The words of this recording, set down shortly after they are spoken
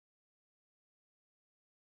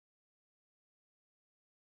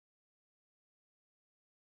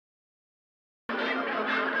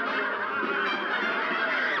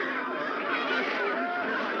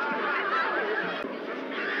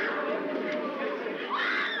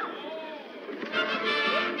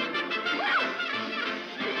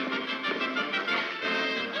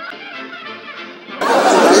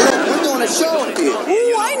on a show here.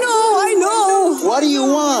 Oh, I know. What do you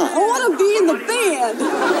want? I want to be in the band.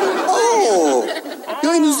 Oh,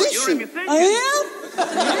 you're a musician. I am?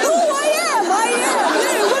 Oh, I am.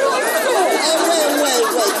 Hey, what do I do? Hey, wait.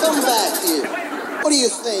 Come back here. What do you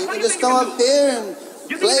think? You just come up here and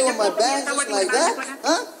play with my band just like that?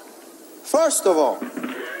 Huh? First of all,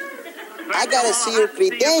 I gotta see your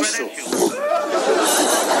credentials.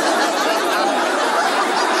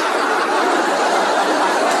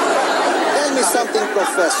 Tell me something,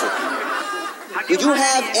 Professor. Do you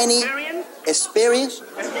have any experience?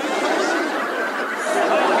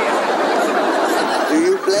 Do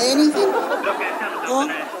you play anything? Huh?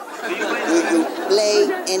 Do you play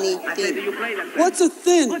anything? What's a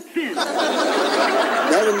thin?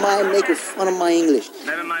 Never mind making fun of my English.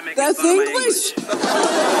 That's English?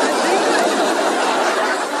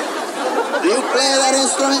 Do you play that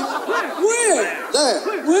instrument? Where? There.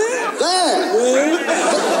 Where? There. Where? You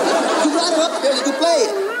got it up there. You play it.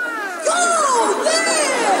 Oh, there!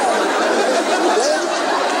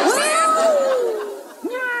 You play it?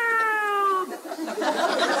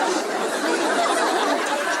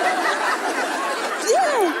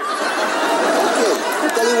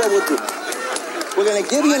 We're going to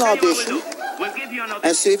give you an audition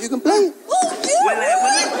and see if you can play it. Oh,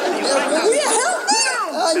 yeah! Will you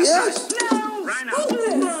help me? Yes.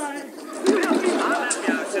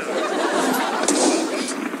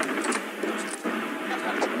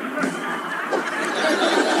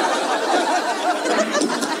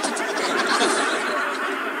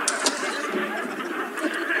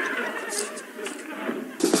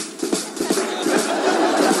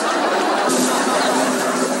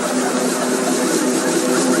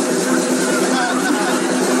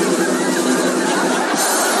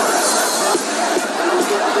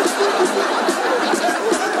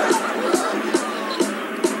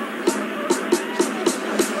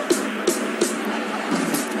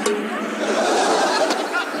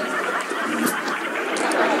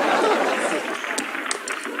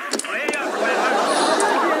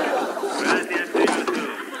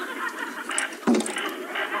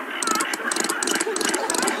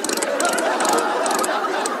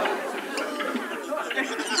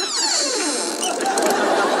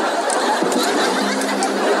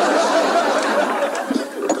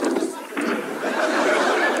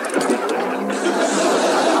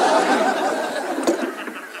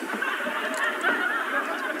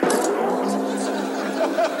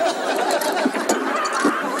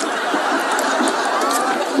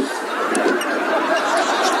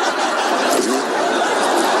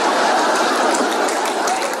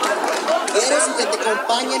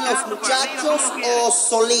 ¿Acompañan los muchachos o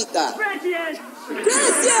solita? Gracias!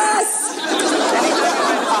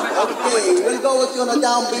 Okay, we'll go with you on a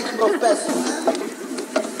downbeat, Professor.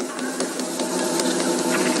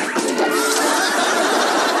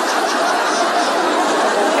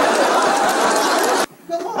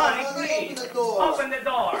 Come on, honey, open the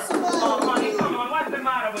door. Oh, honey, come on. What's the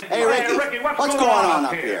matter with you? Hey, Ricky, what's going on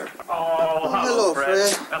up here? Oh, Hello,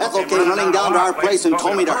 Fred. Ethel came running down to our place and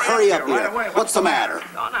told me to hurry up here. What's the matter?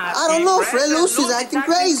 I don't know, Fred. Lucy's acting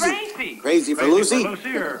crazy. Crazy for Lucy?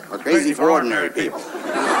 Or crazy for ordinary people?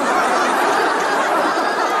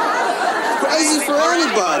 Crazy for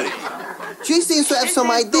anybody. She seems to have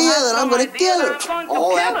some idea that I'm going to kill her.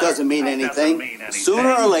 Oh, that doesn't mean anything.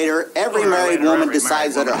 Sooner or later, every married woman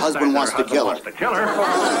decides that her husband wants to kill her.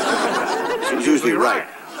 She's usually right.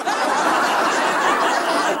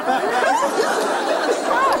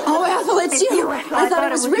 Oh, Ethel, it's you. I thought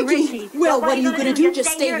it was Ricky. Well, what are you going to do? Just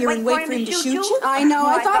stay here and wait for him to shoot you? I know.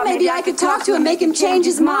 I thought maybe I could talk to him, make him change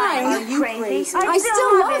his mind. Are you crazy? I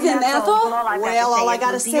still love him, Ethel. Well, all I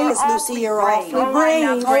got to say is, Lucy, you're awfully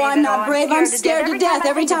brave. Oh, I'm not brave. I'm scared to death.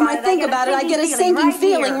 Every time I think about it, I get a sinking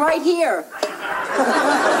feeling right here.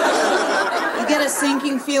 You get a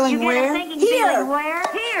sinking feeling where? Here.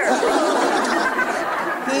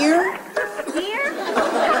 Here?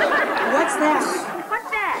 What's that?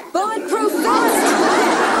 Bulletproof vest.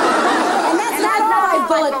 And that's not all I've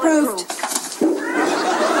bulletproofed.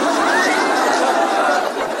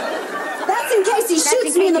 That's in case he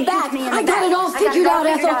shoots me in the back. I got it all figured out,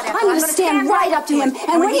 Ethel. I'm going to stand right up to him.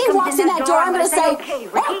 And when he walks in that door, I'm going to say,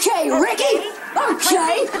 "Okay, Ricky.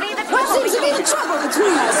 Okay. What seems to be the trouble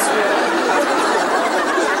between us?"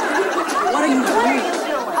 What are you doing?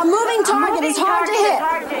 A moving target is hard to hit.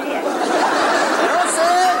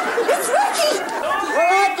 It's Ricky.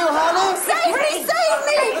 What the honey? Save me! Save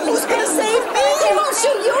me! Who's going to save me? He won't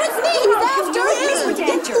shoot you. It's me. He's after me.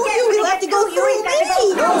 Get through you. He'll have to go through me.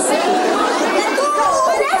 But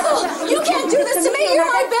Ethel, you can't do this to me. You're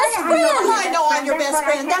my best friend. I know I'm your best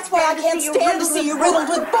friend. That's why I can't stand to see you riddled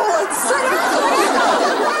with bullets.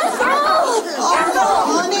 Oh,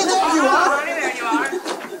 honey, there you are.